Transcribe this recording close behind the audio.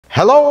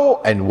Hello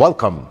and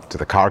welcome to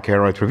the Car Care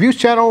Reviews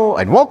channel,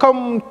 and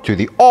welcome to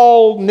the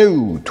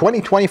all-new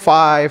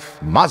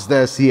 2025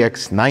 Mazda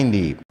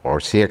CX-90 or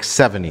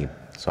CX-70.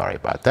 Sorry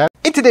about that.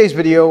 In today's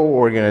video,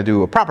 we're going to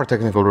do a proper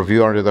technical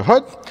review under the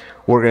hood.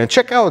 We're going to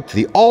check out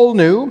the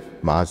all-new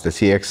Mazda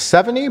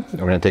CX-70. We're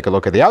going to take a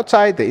look at the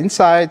outside, the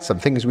inside, some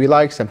things we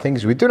like, some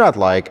things we do not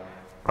like,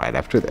 right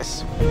after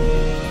this.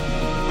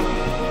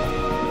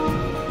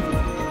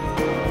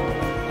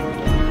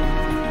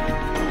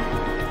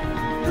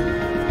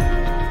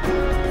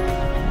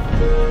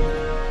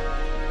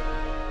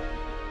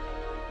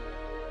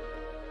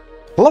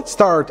 Let's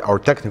start our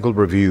technical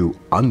review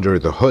under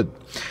the hood.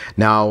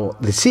 Now,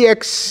 the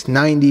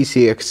CX-90,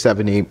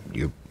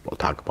 CX-70, we'll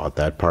talk about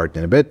that part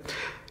in a bit.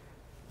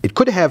 It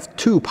could have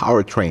two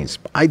powertrains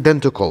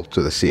identical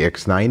to the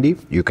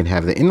CX-90. You can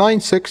have the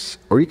inline-six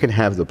or you can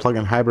have the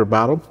plug-in hybrid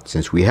model.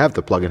 Since we have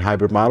the plug-in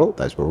hybrid model,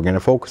 that's what we're going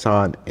to focus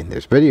on in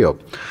this video.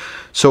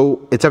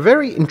 So it's a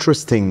very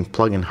interesting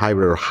plug-in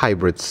hybrid or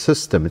hybrid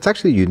system. It's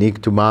actually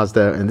unique to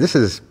Mazda, and this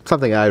is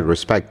something I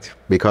respect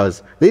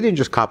because they didn't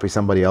just copy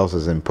somebody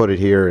else's and put it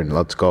here and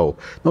let's go.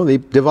 No, they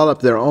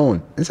developed their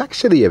own. It's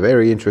actually a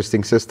very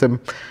interesting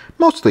system,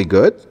 mostly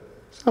good.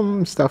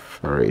 Some stuff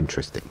very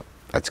interesting.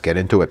 Let's get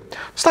into it.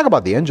 Let's talk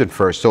about the engine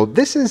first. So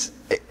this is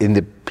in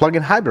the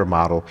plug-in hybrid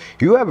model.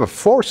 You have a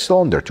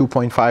four-cylinder,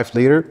 2.5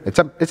 liter.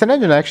 It's an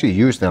engine actually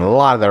used in a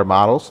lot of their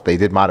models. They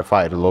did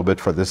modify it a little bit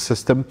for this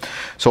system.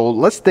 So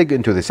let's dig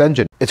into this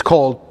engine. It's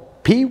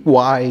called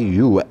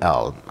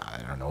PYUL.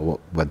 I don't know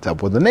what's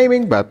up with the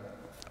naming, but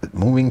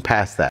moving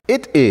past that.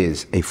 It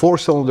is a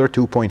four-cylinder,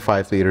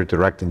 2.5 liter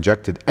direct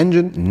injected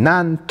engine,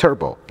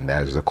 non-turbo. And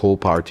that is the cool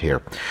part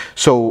here.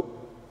 So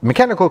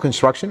mechanical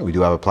construction, we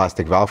do have a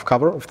plastic valve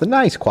cover of the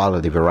nice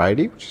quality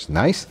variety, which is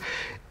nice.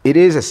 It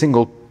is a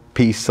single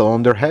piece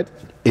cylinder head.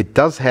 It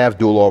does have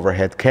dual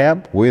overhead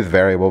cam with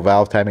variable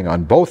valve timing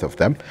on both of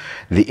them.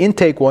 The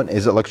intake one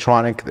is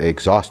electronic, the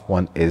exhaust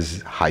one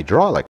is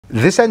hydraulic.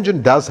 This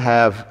engine does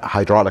have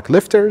hydraulic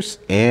lifters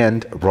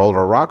and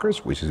roller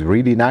rockers, which is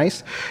really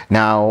nice.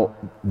 Now,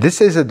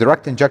 this is a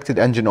direct injected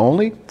engine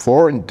only.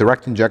 Four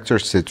direct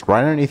injectors sits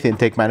right underneath the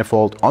intake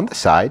manifold on the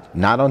side,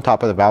 not on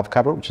top of the valve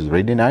cover, which is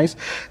really nice.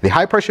 The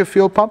high pressure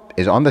fuel pump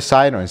is on the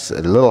side, or it's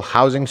a little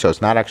housing, so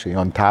it's not actually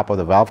on top of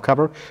the valve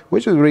cover,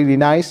 which is really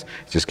nice.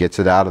 It just gets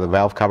it out of the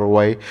valve cover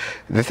way.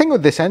 The thing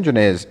with this engine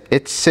is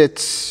it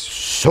sits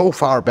so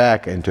far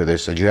back into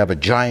this that you have a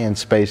giant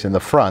space in the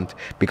front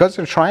because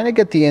they're trying to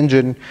get the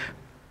engine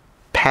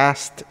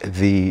past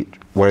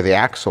where the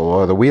axle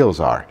or the wheels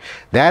are.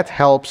 That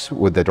helps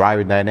with the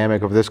driving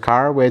dynamic of this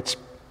car, which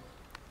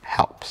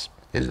helps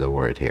is the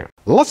word here.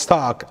 Let's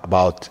talk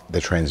about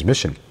the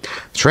transmission.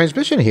 The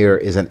transmission here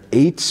is an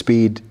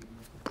 8-speed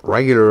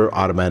regular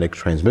automatic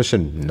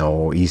transmission.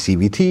 No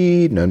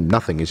ECVT, no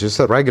nothing. It's just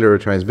a regular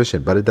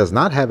transmission, but it does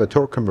not have a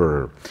torque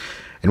converter.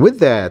 And with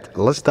that,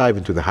 let's dive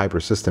into the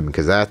hybrid system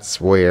because that's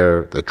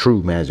where the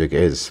true magic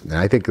is. And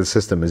I think the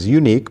system is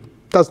unique.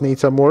 Does need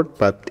some work,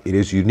 but it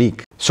is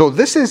unique. So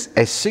this is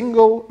a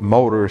single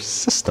motor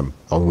system,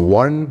 a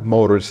one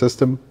motor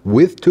system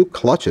with two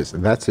clutches,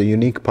 and that's the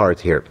unique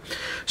part here.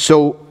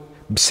 So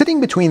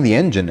sitting between the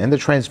engine and the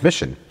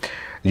transmission,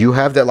 you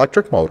have the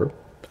electric motor,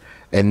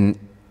 and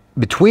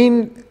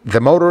between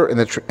the motor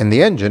and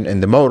the engine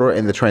and the motor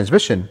and the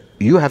transmission,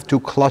 you have two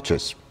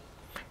clutches.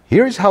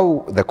 Here's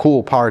how the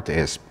cool part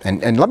is,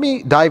 and let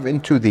me dive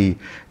into the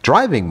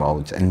driving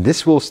modes, and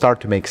this will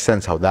start to make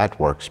sense how that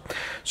works.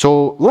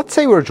 So let's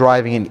say we're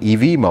driving in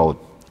EV mode.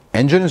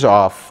 Engine is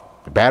off,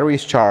 the battery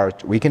is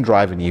charged, we can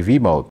drive in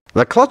EV mode.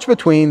 The clutch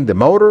between the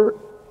motor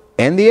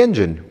and the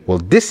engine will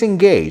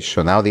disengage,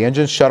 so now the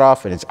engine's shut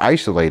off and it's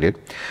isolated,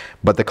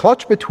 but the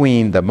clutch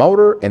between the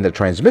motor and the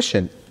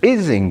transmission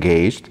is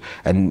engaged,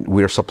 and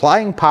we're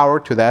supplying power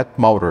to that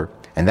motor,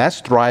 and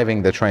that's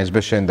driving the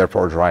transmission,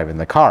 therefore driving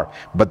the car.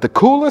 But the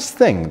coolest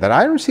thing that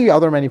I don't see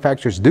other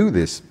manufacturers do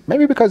this,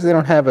 maybe because they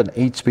don't have an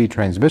 8-speed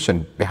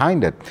transmission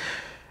behind it,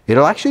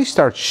 it'll actually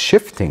start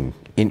shifting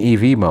in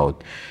EV mode.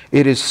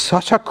 It is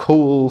such a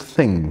cool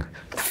thing,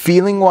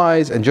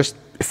 feeling-wise and just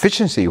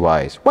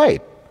efficiency-wise.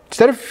 Wait,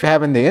 instead of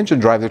having the engine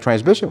drive the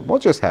transmission, we'll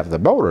just have the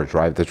motor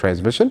drive the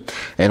transmission,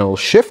 and it'll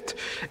shift,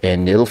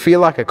 and it'll feel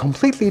like a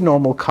completely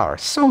normal car.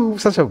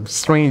 Such a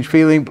strange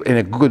feeling in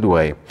a good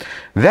way.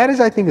 That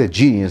is, I think, the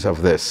genius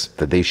of this,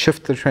 that they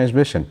shift the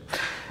transmission.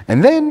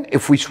 And then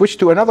if we switch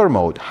to another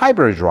mode,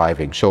 hybrid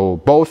driving, so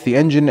both the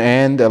engine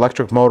and the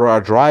electric motor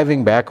are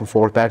driving back and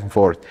forth,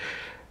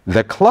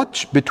 the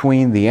clutch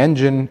between the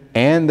engine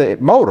and the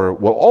motor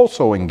will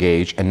also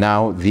engage, and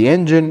now the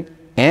engine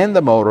and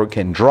the motor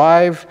can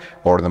drive,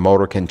 or the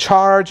motor can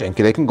charge, and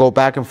they can go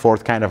back and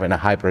forth kind of in a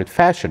hybrid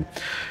fashion.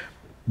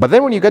 But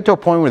then when you get to a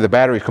point where the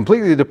battery is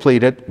completely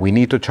depleted, we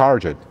need to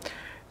charge it.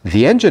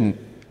 The engine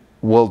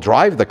will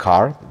drive the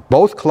car,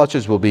 both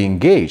clutches will be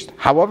engaged.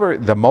 However,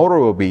 the motor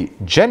will be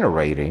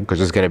generating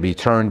because it's going to be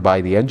turned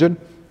by the engine,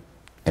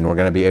 and we're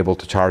going to be able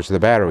to charge the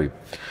battery.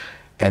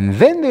 And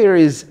then there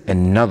is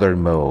another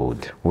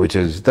mode, which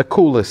is the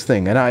coolest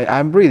thing, and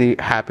I'm really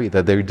happy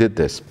that they did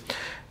this.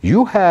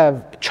 you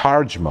have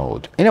charge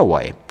mode in a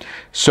way.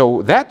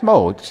 So that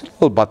mode, it's a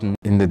little button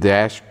in the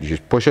dash, you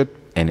just push it,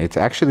 and it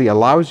actually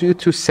allows you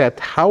to set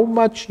how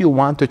much you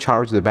want to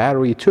charge the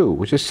battery to,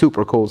 which is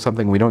super cool,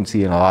 something we don't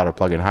see in a lot of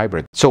plug-in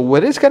hybrids. So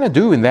what it's going to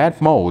do in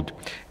that mode,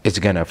 it's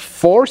going to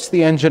force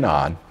the engine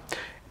on,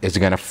 it's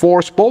going to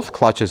force both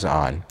clutches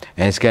on,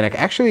 and it's going to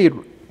actually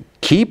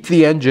keep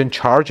the engine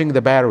charging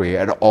the battery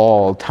at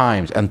all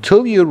times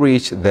until you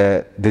reach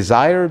the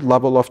desired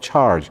level of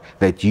charge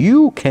that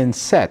you can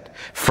set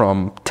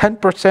from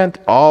 10%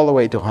 all the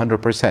way to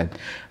 100%.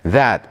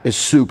 That is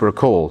super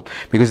cool,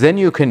 because then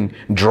you can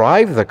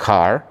drive the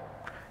car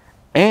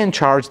and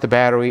charge the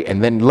battery,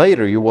 and then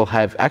later you will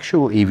have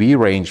actual EV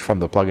range from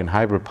the plug-in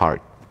hybrid part.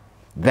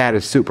 That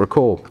is super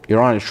cool.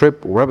 You're on a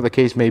trip, wherever the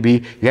case may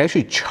be, you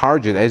actually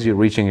charge it as you're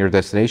reaching your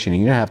destination.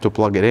 You don't have to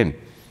plug it in.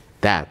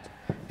 That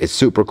is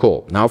super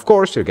cool. Now, of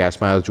course, your gas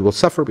mileage will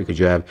suffer because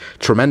you have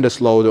tremendous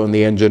load on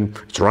the engine.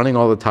 It's running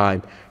all the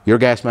time. Your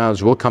gas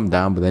mileage will come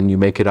down, but then you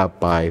make it up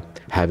by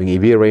having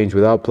EV range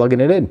without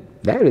plugging it in.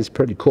 That is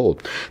pretty cool.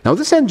 Now,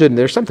 this engine,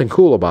 there's something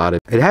cool about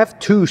it. It has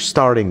two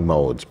starting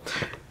modes.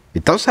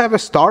 It does have a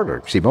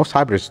starter. See, most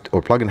hybrids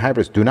or plug-in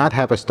hybrids do not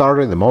have a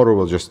starter. The motor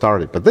will just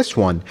start it. But this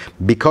one,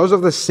 because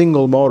of the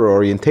single motor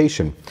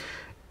orientation,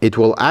 it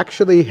will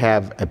actually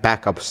have a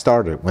backup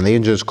starter. When the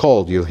engine is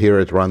cold, you'll hear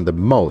it run the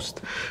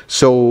most.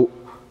 So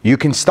you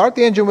can start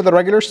the engine with a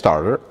regular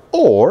starter,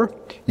 or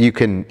you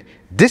can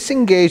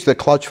disengage the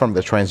clutch from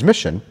the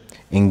transmission,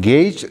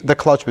 engage the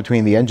clutch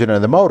between the engine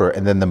and the motor,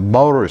 and then the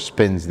motor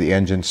spins the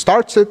engine,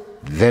 starts it,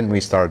 then we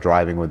start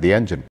driving with the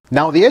engine.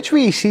 Now, the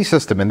HVAC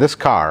system in this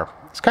car,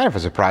 it's kind of a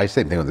surprise.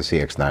 Same thing with the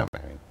CX-9. I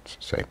mean, it's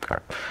the same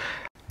car.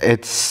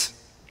 It's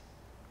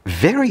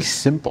very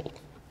simple.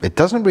 It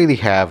doesn't really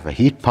have a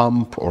heat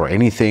pump or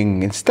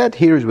anything. Instead,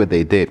 here's what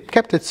they did.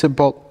 Kept it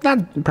simple.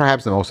 Not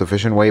perhaps the most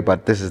efficient way,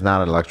 but this is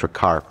not an electric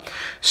car.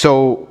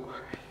 So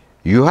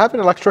you have an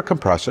electric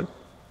compressor.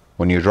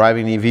 When you're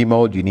driving EV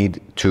mode, you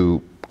need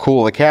to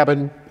cool the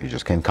cabin. You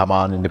just can come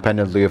on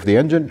independently of the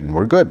engine, and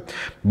we're good.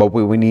 But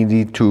we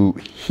need to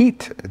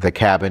heat the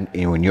cabin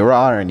when you're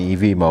on an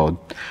EV mode.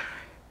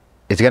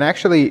 It's going to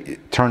actually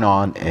turn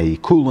on a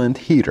coolant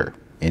heater.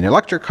 In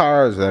electric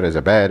cars, that is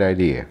a bad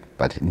idea.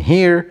 But in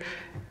here,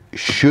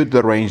 should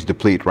the range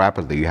deplete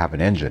rapidly, you have an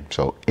engine.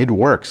 So it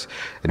works.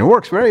 And it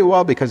works very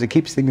well because it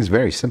keeps things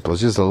very simple.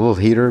 It's just a little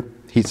heater,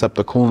 heats up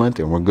the coolant,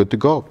 and we're good to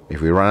go.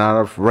 If we run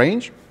out of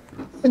range,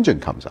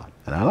 engine comes on.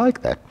 And I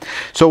like that.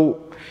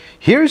 So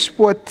here's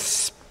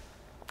what's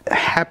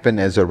happened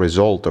as a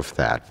result of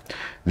that.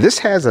 This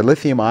has a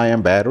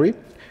lithium-ion battery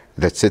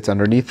that sits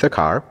underneath the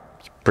car.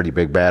 Pretty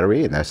big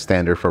battery, and that's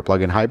standard for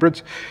plug-in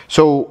hybrids.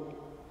 So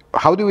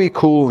how do we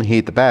cool and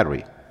heat the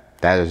battery?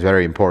 That is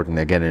very important.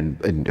 Again,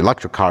 in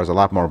electric cars, a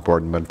lot more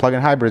important, but in plug-in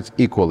hybrids,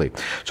 equally.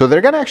 So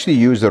they're going to actually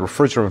use the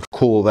refrigerant to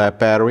cool that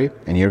battery,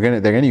 and they're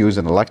going to use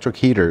an electric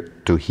heater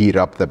to heat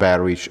up the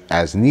battery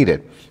as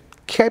needed.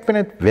 Keeping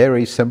it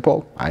very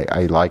simple.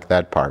 I like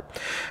that part.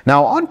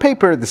 Now, on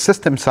paper, the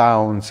system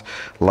sounds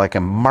like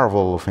a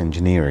marvel of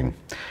engineering.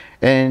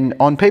 And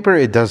on paper,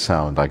 it does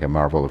sound like a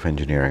marvel of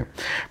engineering.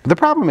 But the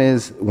problem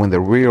is when the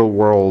real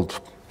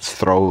world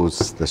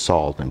throws the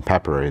salt and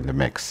pepper in the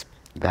mix.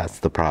 That's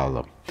the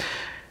problem.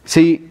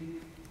 See,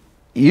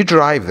 you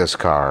drive this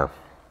car.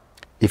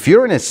 If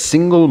you're in a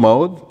single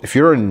mode, if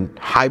you're in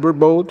hybrid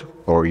mode,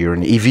 or you're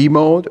in EV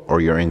mode, or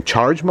you're in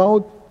charge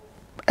mode,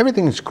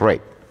 everything is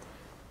great.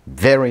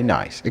 Very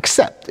nice,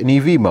 except in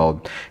EV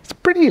mode, it's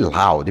pretty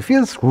loud. It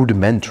feels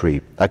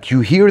rudimentary. Like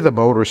you hear the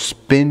motor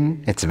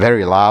spin, it's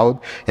very loud.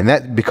 And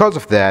that because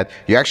of that,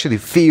 you actually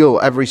feel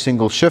every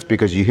single shift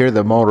because you hear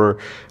the motor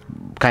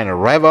kind of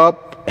rev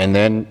up and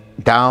then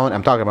down.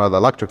 I'm talking about the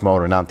electric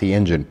motor, not the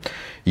engine.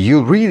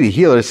 You really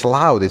hear it's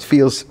loud. It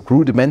feels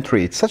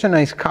rudimentary. It's such a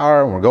nice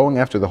car. We're going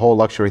after the whole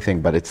luxury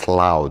thing, but it's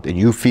loud and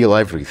you feel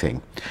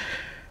everything.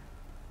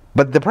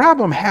 But the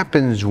problem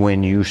happens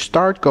when you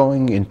start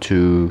going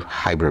into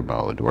hybrid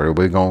mode, where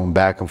we're going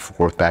back and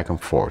forth, back and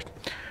forth.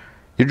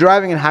 You're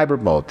driving in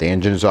hybrid mode. The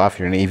engine is off.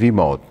 You're in EV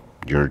mode.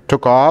 You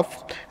took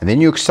off, and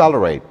then you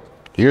accelerate.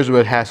 Here's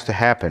what has to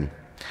happen.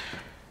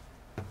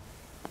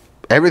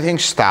 Everything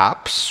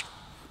stops.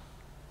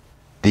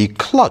 The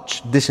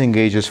clutch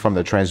disengages from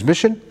the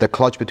transmission. The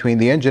clutch between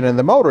the engine and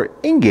the motor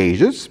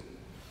engages,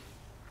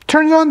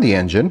 turns on the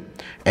engine,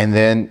 and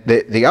then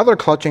the other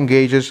clutch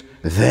engages,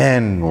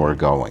 then we're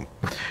going.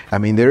 I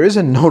mean, there is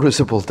a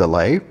noticeable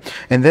delay,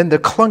 and then the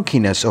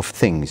clunkiness of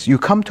things. You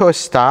come to a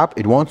stop,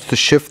 it wants to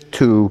shift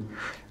to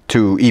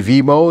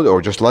EV mode,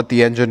 or just let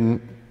the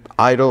engine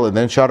idle and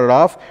then shut it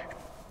off.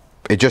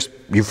 It just,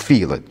 you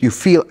feel it. You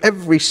feel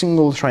every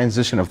single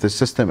transition of the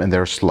system, and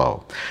they're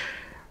slow.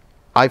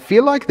 I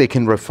feel like they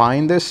can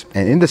refine this,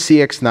 and in the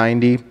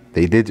CX-90,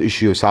 they did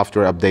issue a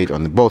software update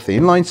on both the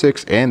inline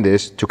six and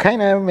this to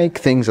kind of make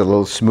things a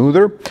little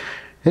smoother.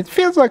 It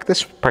feels like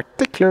this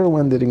particular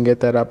one didn't get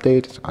that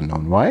update. It's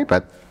unknown why,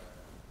 but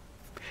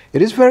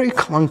it is very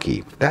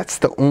clunky. That's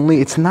the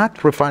only, it's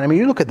not refined. I mean,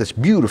 you look at this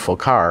beautiful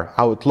car,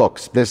 how it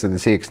looks. This and the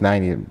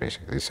CX-90 are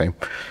basically the same.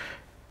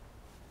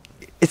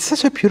 it's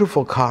such a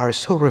beautiful car,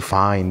 so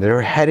refined.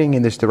 They're heading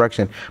in this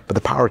direction, but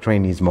the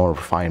powertrain needs more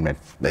refinement.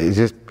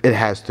 It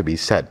has to be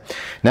said.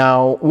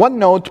 Now, one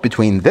note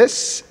between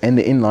this and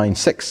the inline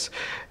six.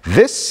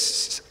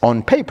 This,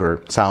 on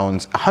paper,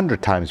 sounds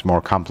 100 times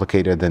more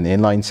complicated than the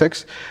inline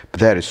six, but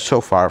that is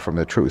so far from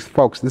the truth.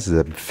 Folks, this is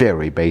a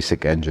very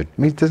basic engine.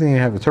 I mean, it doesn't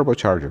even have a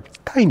turbocharger. It's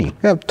tiny.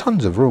 You have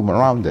tons of room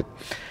around it.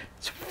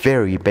 It's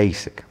very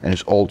basic, and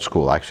it's old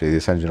school, actually,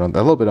 this engine, a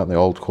little bit on the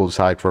old school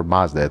side for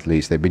Mazda, at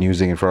least. They've been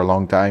using it for a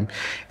long time.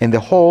 And the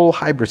whole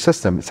hybrid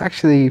system, it's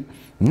actually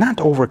not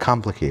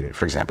overcomplicated.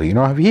 For example, you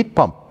don't have a heat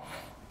pump.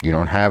 You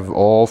don't have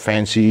all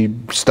fancy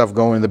stuff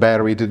going in the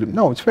battery to do.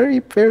 No, it's very,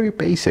 very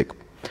basic.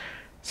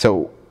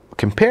 So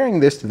comparing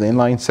this to the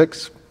inline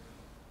six,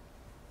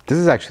 this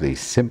is actually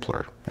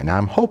simpler. And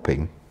I'm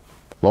hoping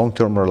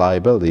long-term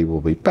reliability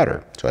will be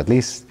better. So at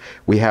least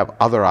we have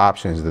other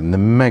options than the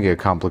mega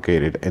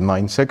complicated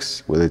inline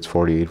six with its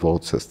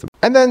 48-volt system.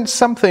 And then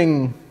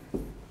something,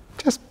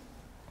 just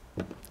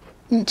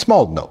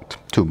small note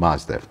to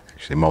Mazda,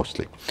 actually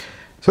mostly.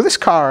 So this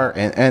car,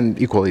 and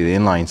equally the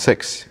inline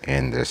six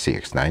and the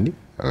CX-90,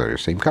 or the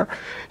same car.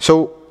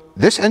 So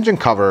this engine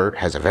cover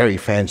has a very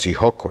fancy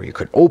hook where you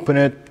could open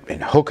it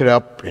and hook it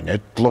up, and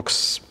it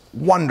looks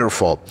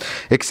wonderful.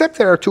 Except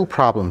there are two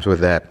problems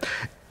with that.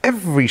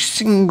 Every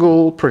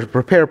single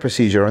repair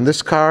procedure on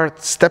this car,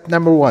 step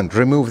number one,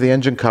 remove the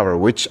engine cover,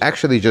 which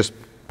actually just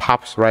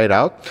pops right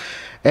out.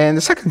 And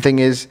the second thing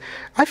is,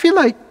 I feel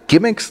like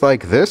gimmicks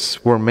like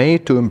this were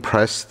made to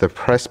impress the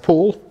press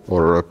pool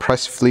or a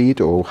press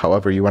fleet, or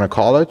however you want to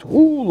call it.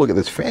 Ooh, look at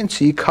this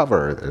fancy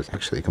cover. It's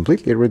actually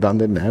completely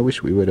redundant, and I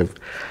wish we would have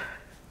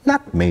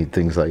not made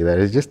things like that.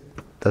 It just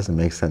doesn't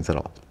make sense at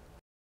all.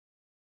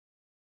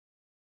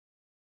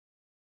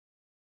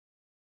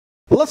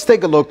 Let's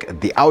take a look at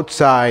the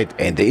outside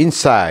and the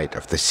inside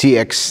of the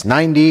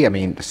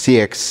CX-90, the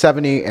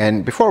CX-70,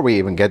 and before we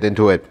even get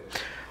into it,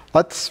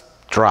 let's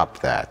drop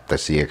that, the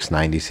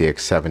CX-90,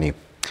 CX-70.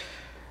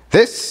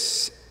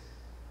 This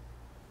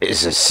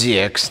is a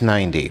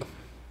CX-90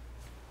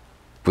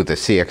 with the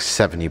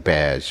CX-70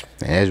 badge,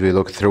 and as we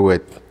look through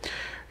it,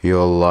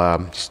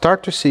 you'll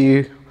start to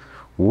see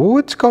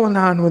what's going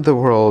on with the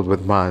world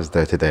with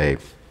Mazda today.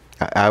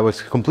 I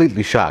was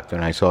completely shocked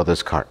when I saw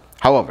this car.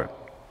 However,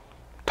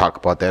 talk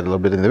about that a little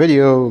bit in the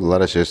video.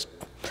 Let us just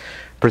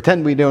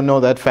pretend we don't know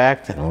that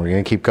fact, and we're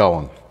going to keep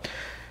going.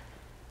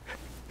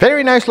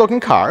 Very nice looking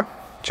car,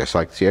 just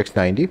like the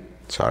CX-90.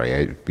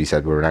 Sorry, we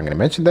said we were not going to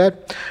mention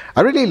that.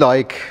 I really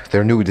like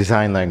their new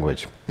design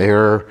language.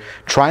 They're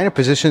trying to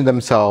position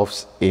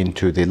themselves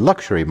into the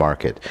luxury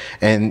market.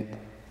 And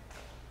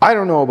I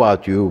don't know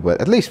about you,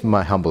 but at least in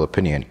my humble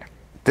opinion,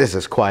 this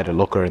is quite a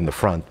looker in the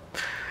front.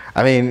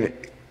 I mean,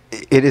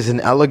 it is an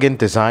elegant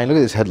design. Look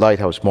at this headlight,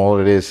 how small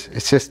it is.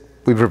 It's just,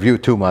 we've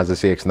reviewed two Mazda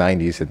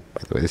CX-90s, and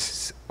by the way, this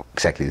is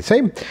exactly the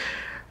same.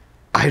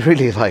 I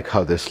really like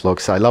how this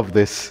looks. I love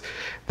this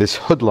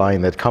hood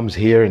line that comes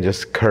here and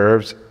just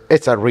curves.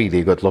 It's a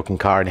really good looking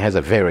car and has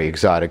a very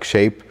exotic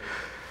shape.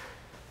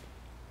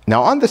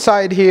 Now on the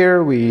side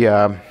here, we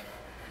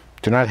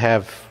do not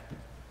have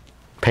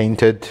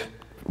painted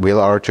wheel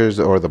arches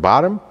or the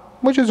bottom,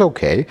 which is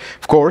okay.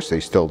 Of course,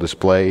 they still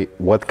display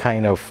what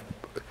kind of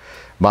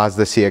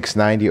Mazda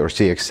CX-90 or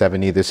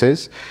CX-70 this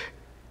is.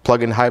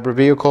 Plug-in hybrid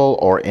vehicle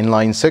or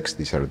inline six.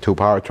 These are the two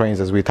powertrains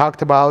as we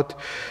talked about.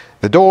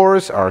 The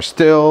doors are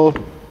still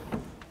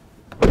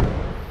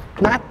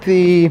not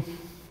the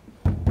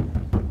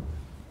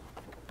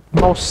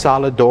most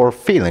solid door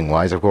feeling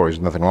wise. Of course,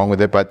 nothing wrong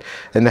with it, but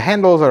and the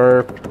handles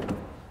are a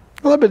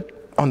little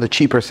bit on the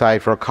cheaper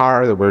side for a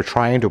car that we're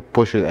trying to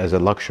push it as a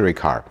luxury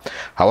car.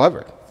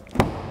 However,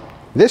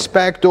 this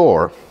back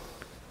door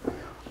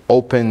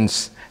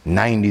opens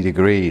 90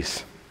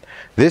 degrees.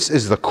 This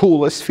is the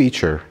coolest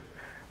feature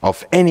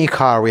of any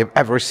car we have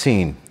ever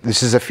seen.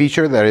 This is a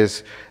feature that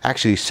is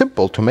actually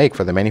simple to make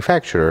for the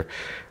manufacturer,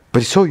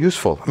 but it's so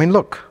useful. I mean,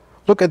 look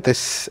at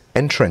this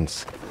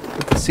entrance.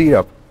 Put the seat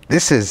up.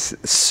 This is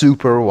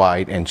super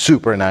wide and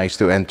super nice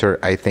to enter.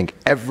 I think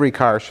every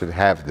car should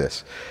have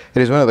this.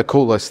 It is one of the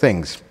coolest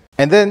things.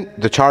 And then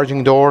the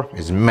charging door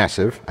is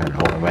massive. I don't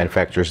know why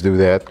manufacturers do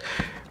that.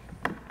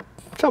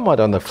 Somewhat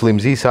on the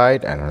flimsy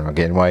side. I don't know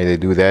again why they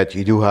do that.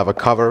 You do have a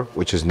cover,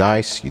 which is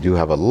nice. You do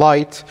have a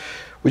light,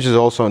 which is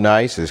also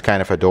nice. It's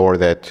kind of a door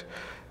that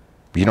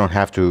you don't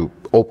have to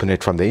open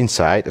it from the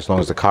inside. As long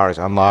as the car is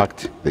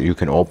unlocked, that you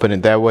can open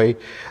it that way.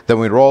 Then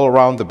we roll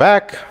around the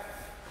back.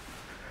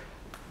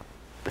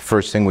 The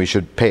first thing we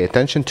should pay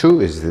attention to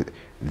is that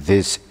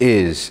this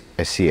is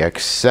a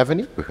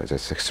CX-70 because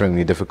it's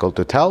extremely difficult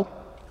to tell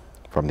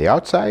from the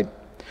outside.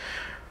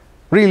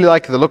 Really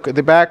like the look at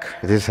the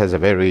back. This has a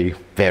very,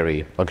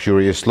 very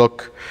luxurious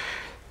look.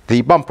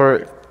 The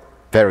bumper,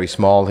 very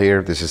small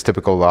here. This is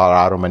typical of a lot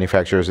of auto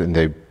manufacturers in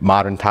the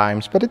modern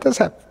times, but it does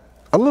have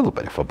a little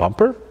bit of a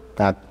bumper,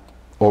 not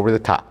over the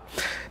top.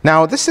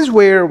 Now, this is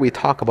where we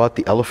talk about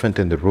the elephant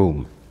in the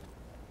room.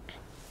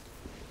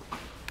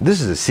 This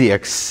is a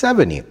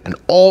CX-70, an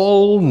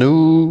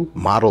all-new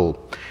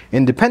model,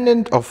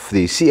 independent of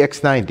the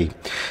CX-90.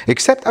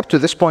 Except up to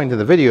this point in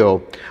the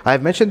video,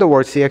 I've mentioned the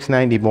word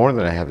CX-90 more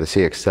than I have the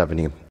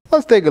CX-70.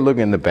 Let's take a look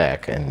in the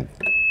back. And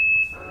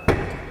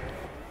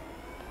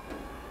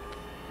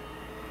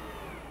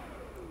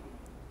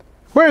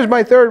where's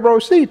my third row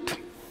seat?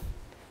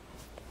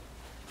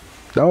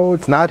 No,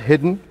 it's not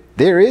hidden.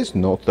 There is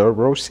no third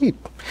row seat.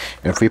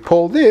 And if we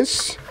pull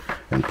this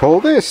and pull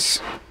this,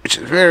 which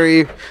is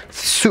very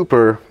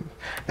super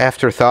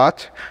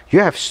afterthought, you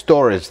have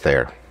storage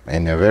there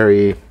in a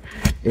very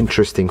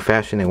interesting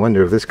fashion. I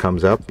wonder if this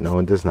comes up. No,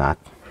 it does not.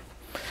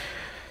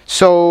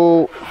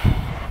 So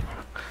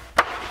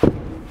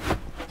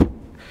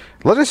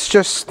let us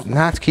just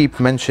not keep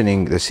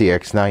mentioning the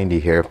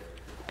CX-90 here.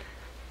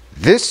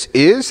 This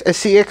is a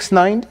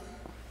CX-90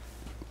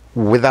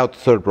 without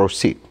third row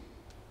seat.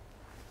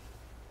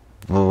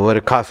 Would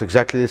it cost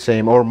exactly the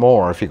same or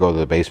more if you go to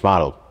the base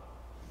model?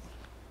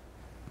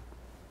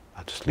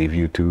 I'll just leave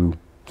you to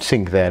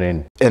sink that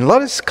in. And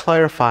let us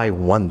clarify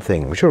one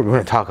thing, which we're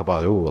going to talk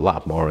about a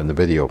lot more in the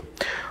video.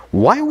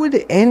 Why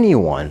would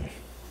anyone,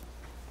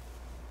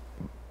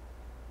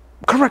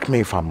 correct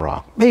me if I'm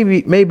wrong,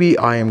 maybe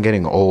I am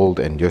getting old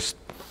and just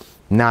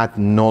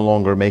no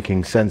longer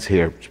making sense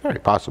here. It's very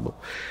possible.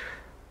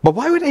 But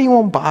why would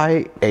anyone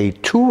buy a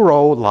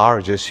two-row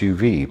large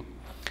SUV?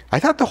 I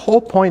thought the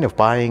whole point of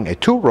buying a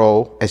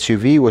two-row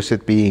SUV was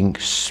it being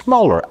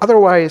smaller.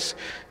 Otherwise,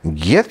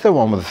 get the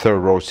one with the third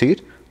row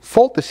seat,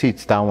 fold the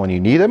seats down when you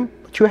need them,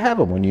 but you have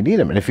them when you need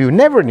them. And if you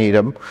never need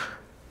them,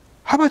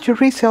 how about your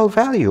resale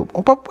value?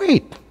 Oh, but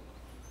wait,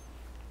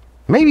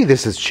 maybe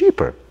this is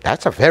cheaper.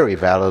 That's a very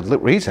valid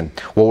reason.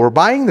 Well, we're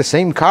buying the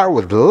same car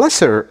with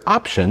lesser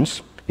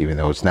options, even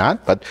though it's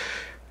not, but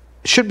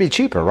it should be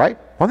cheaper, right?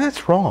 Well,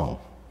 that's wrong.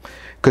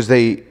 Because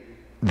the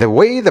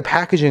way the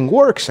packaging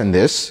works in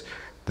this,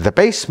 the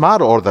base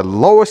model, or the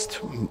lowest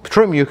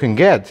trim you can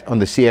get on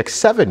the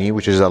CX-70,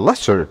 which is a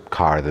lesser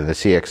car than the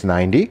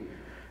CX-90,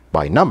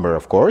 by number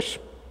of course,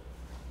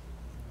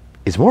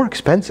 is more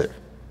expensive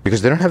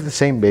because they don't have the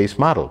same base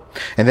model.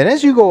 And then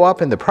as you go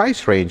up in the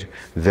price range,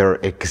 they're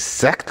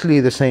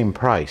exactly the same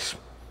price,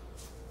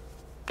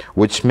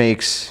 which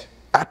makes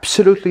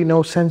absolutely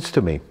no sense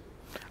to me.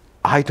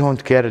 I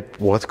don't get it,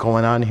 what's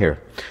going on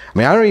here.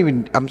 I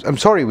mean, I'm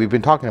sorry, we've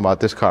been talking about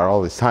this car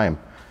all this time.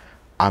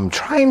 I'm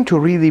trying to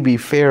really be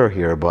fair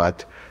here,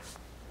 but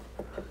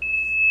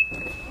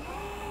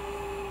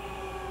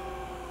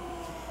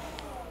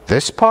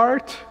this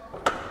part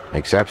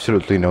makes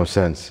absolutely no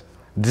sense.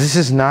 This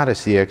is not a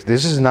CX,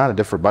 this is not a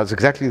different, but it's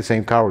exactly the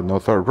same car with no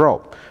third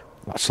row.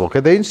 Let's look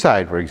at the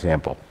inside, for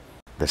example.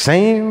 The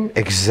same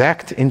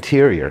exact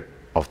interior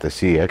of the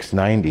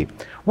CX-90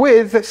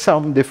 with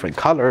some different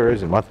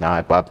colors and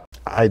whatnot, but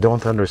I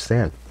don't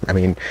understand. I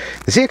mean,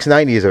 the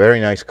CX-90 is a very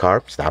nice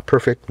car. It's not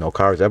perfect. No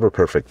car is ever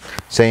perfect.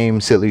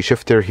 Same silly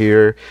shifter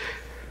here.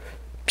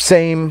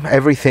 Same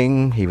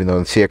everything, even though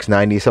in the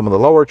CX-90 some of the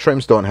lower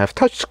trims don't have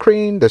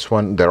touchscreen. This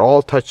one, they're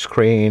all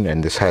touchscreen,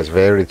 and this has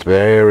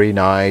very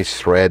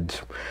nice red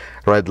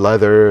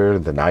leather,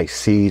 the nice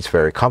seats,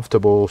 very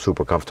comfortable,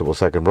 super comfortable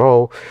second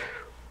row.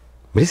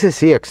 But this is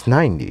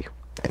CX-90.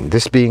 And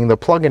this being the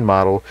plug-in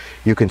model,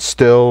 you can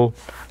still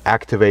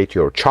activate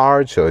your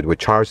charge, so it would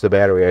charge the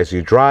battery as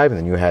you drive, and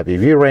then you have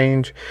EV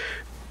range.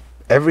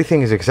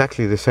 Everything is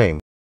exactly the same.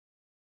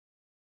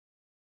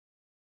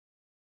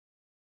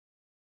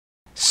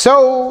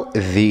 So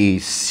the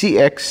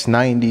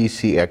CX-90,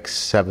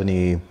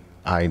 CX-70,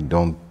 I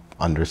don't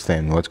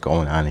understand what's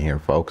going on here,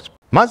 folks.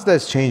 Mazda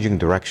is changing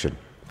direction.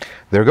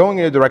 They're going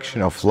in a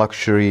direction of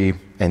luxury,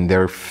 and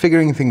they're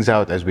figuring things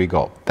out as we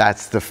go.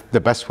 That's the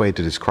best way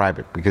to describe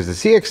it, because the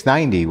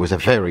CX-90 was a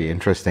very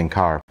interesting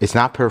car. It's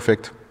not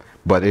perfect,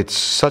 but it's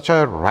such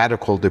a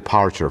radical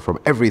departure from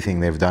everything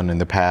they've done in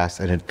the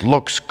past, and it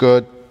looks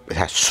good. It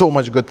has so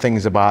much good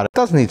things about it. It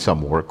does need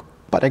some work,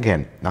 but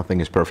again, nothing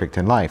is perfect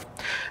in life.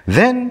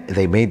 Then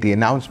they made the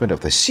announcement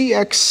of the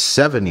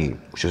CX-70,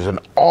 which is an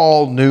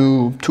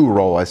all-new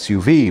two-row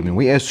SUV. I mean,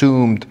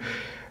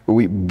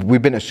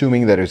 we've been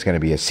assuming that it's going to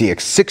be a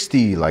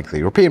CX-60 like the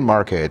European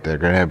market. They're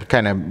going to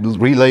kind of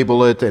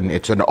relabel it, and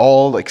it's an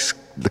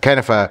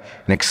an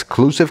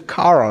exclusive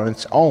car on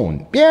its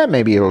own. Yeah,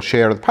 maybe it'll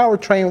share the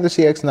powertrain with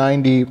the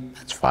CX-90.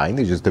 That's fine.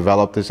 They just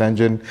developed this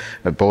engine,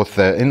 both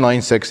the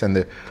inline six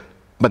and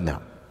but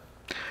no.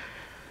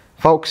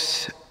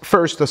 Folks,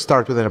 first let's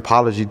start with an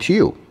apology to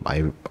you,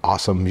 my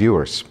awesome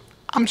viewers.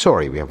 I'm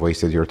sorry we have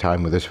wasted your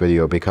time with this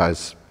video,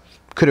 because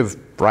could have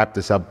wrapped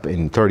this up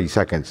in 30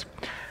 seconds.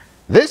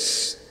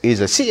 This is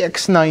a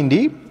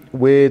CX-90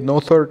 with no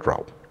third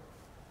row.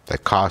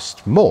 That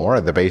costs more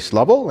at the base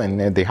level,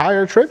 and at the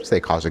higher trims they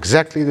cost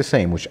exactly the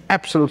same, which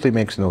absolutely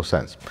makes no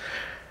sense.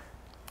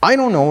 I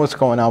don't know what's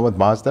going on with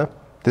Mazda.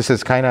 This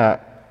is kind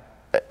of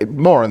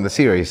more on the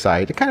serious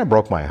side. It kind of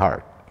broke my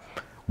heart.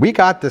 We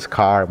got this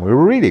car, and we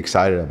were really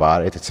excited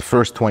about it. It's the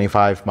first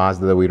 25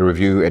 Mazda that we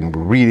review, and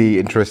we're really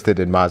interested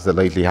in Mazda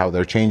lately, how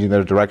they're changing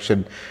their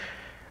direction.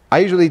 I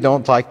usually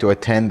don't like to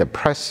attend the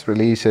press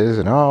releases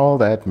and all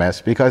that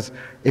mess, because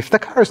if the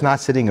car is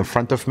not sitting in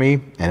front of me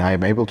and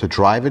I'm able to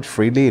drive it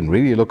freely and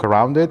really look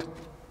around it,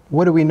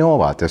 what do we know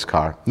about this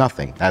car?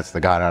 Nothing. That's the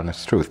God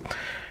honest truth.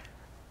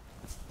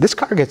 This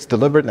car gets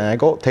delivered and I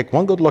go take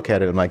one good look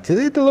at it. I'm like, did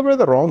they deliver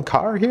the wrong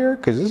car here?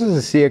 Because this is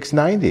a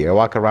CX-90. I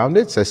walk around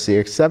it, it says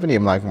CX-70.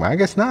 I'm like, well, I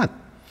guess not.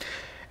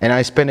 And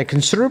I spent a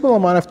considerable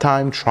amount of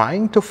time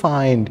trying to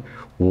find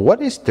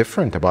what is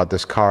different about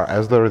this car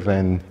other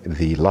than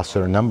the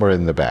lesser number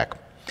in the back.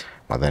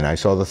 Well, then I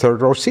saw the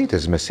third row seat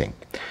is missing.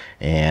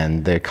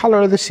 And the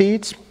color of the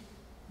seats,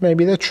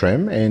 maybe the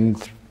trim,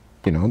 and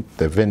you know,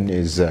 the VIN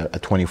is a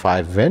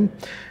 25 VIN.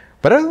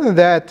 But other than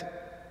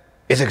that,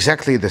 it's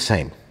exactly the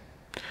same.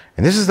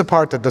 And this is the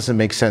part that doesn't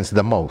make sense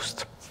the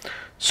most.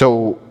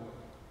 So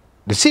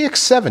the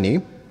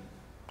CX-70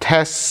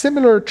 has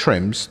similar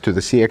trims to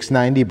the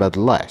CX-90 but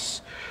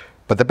less.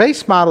 But the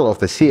base model of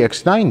the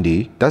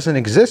CX-90 doesn't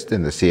exist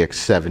in the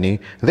CX-70.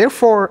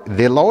 Therefore,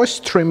 the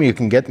lowest trim you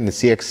can get in the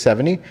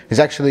CX-70 is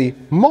actually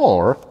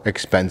more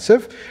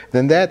expensive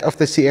than that of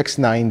the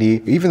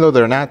CX-90, even though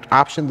they're not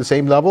optioned the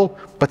same level,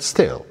 but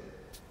still.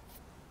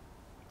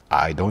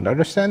 I don't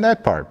understand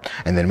that part.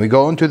 And then we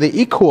go into the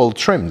equal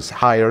trims,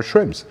 higher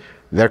trims.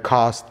 Their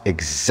cost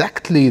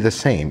exactly the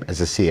same as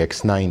a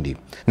CX-90.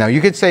 Now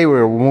you could say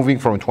we're moving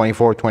from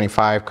 24,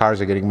 25, cars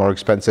are getting more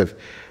expensive.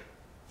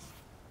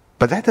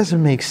 But that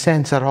doesn't make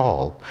sense at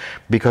all,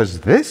 because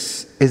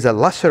this is a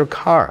lesser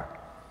car.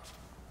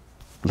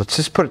 Let's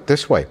just put it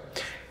this way.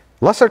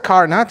 Lesser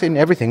car, not in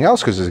everything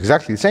else, because it's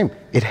exactly the same.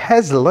 It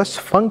has less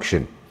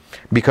function,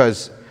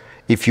 because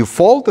if you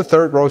fold the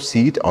third row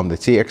seat on the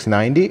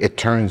CX-90, it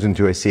turns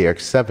into a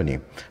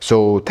CX-70.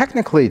 So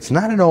technically, it's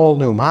not an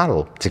all-new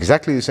model. It's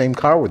exactly the same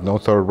car with no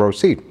third row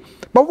seat.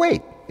 But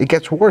wait, it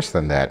gets worse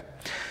than that.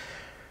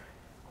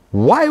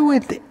 Why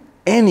would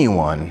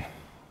anyone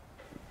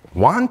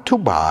want to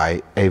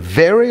buy a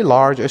very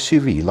large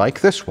SUV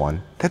like this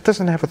one that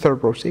doesn't have a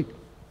third row seat,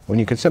 when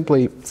you can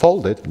simply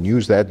fold it and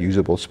use that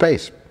usable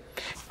space?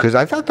 Because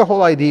I thought the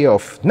whole idea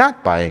of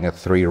not buying a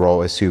three-row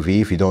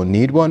SUV if you don't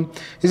need one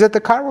is that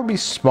the car will be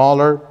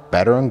smaller,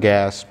 better on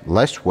gas,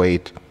 less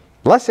weight,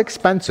 less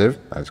expensive,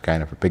 that's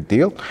kind of a big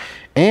deal,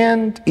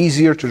 and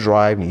easier to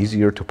drive and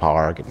easier to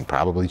park and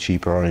probably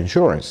cheaper on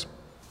insurance.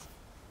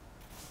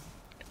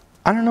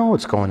 I don't know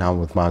what's going on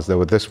with Mazda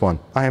with this one.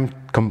 I am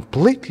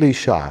completely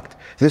shocked.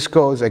 This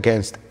goes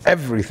against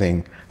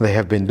everything they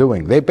have been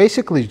doing. They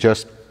basically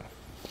just,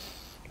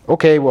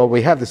 okay, well,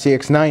 we have the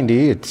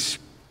CX-90. It's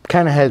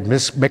kind of had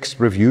mixed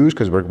reviews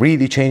because we're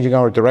really changing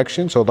our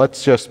direction. So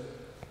let's just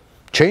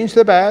change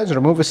the badge,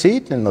 remove a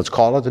seat, and let's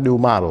call it a new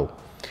model.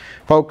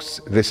 Folks,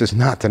 this is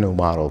not the new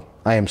model.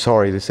 I am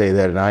sorry to say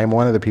that, and I am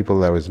one of the people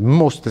that was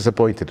most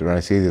disappointed when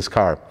I see this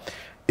car.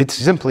 It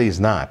simply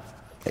is not.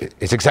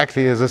 It's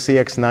exactly as a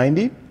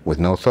CX-90 with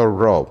no third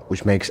row,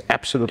 which makes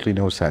absolutely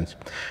no sense.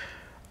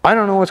 I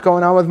don't know what's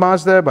going on with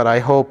Mazda, but I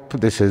hope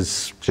this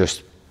is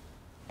just,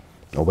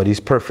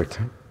 nobody's perfect.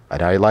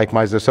 And I like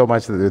Mazda so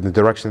much that in the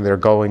direction they're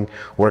going,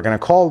 we're going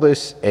to call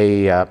this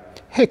a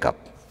hiccup,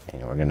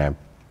 and we're going to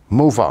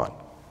move on.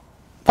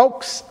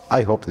 Folks,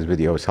 I hope this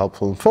video is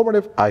helpful and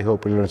informative. I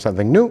hope you learned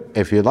something new.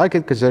 If you like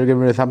it, consider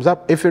giving it a thumbs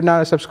up. If you're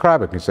not a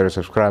subscriber, consider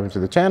subscribing to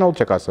the channel.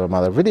 Check out some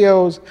other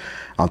videos.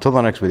 Until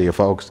the next video,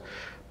 folks,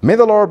 may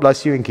the Lord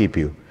bless you and keep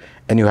you,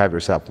 and you have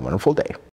yourself a wonderful day.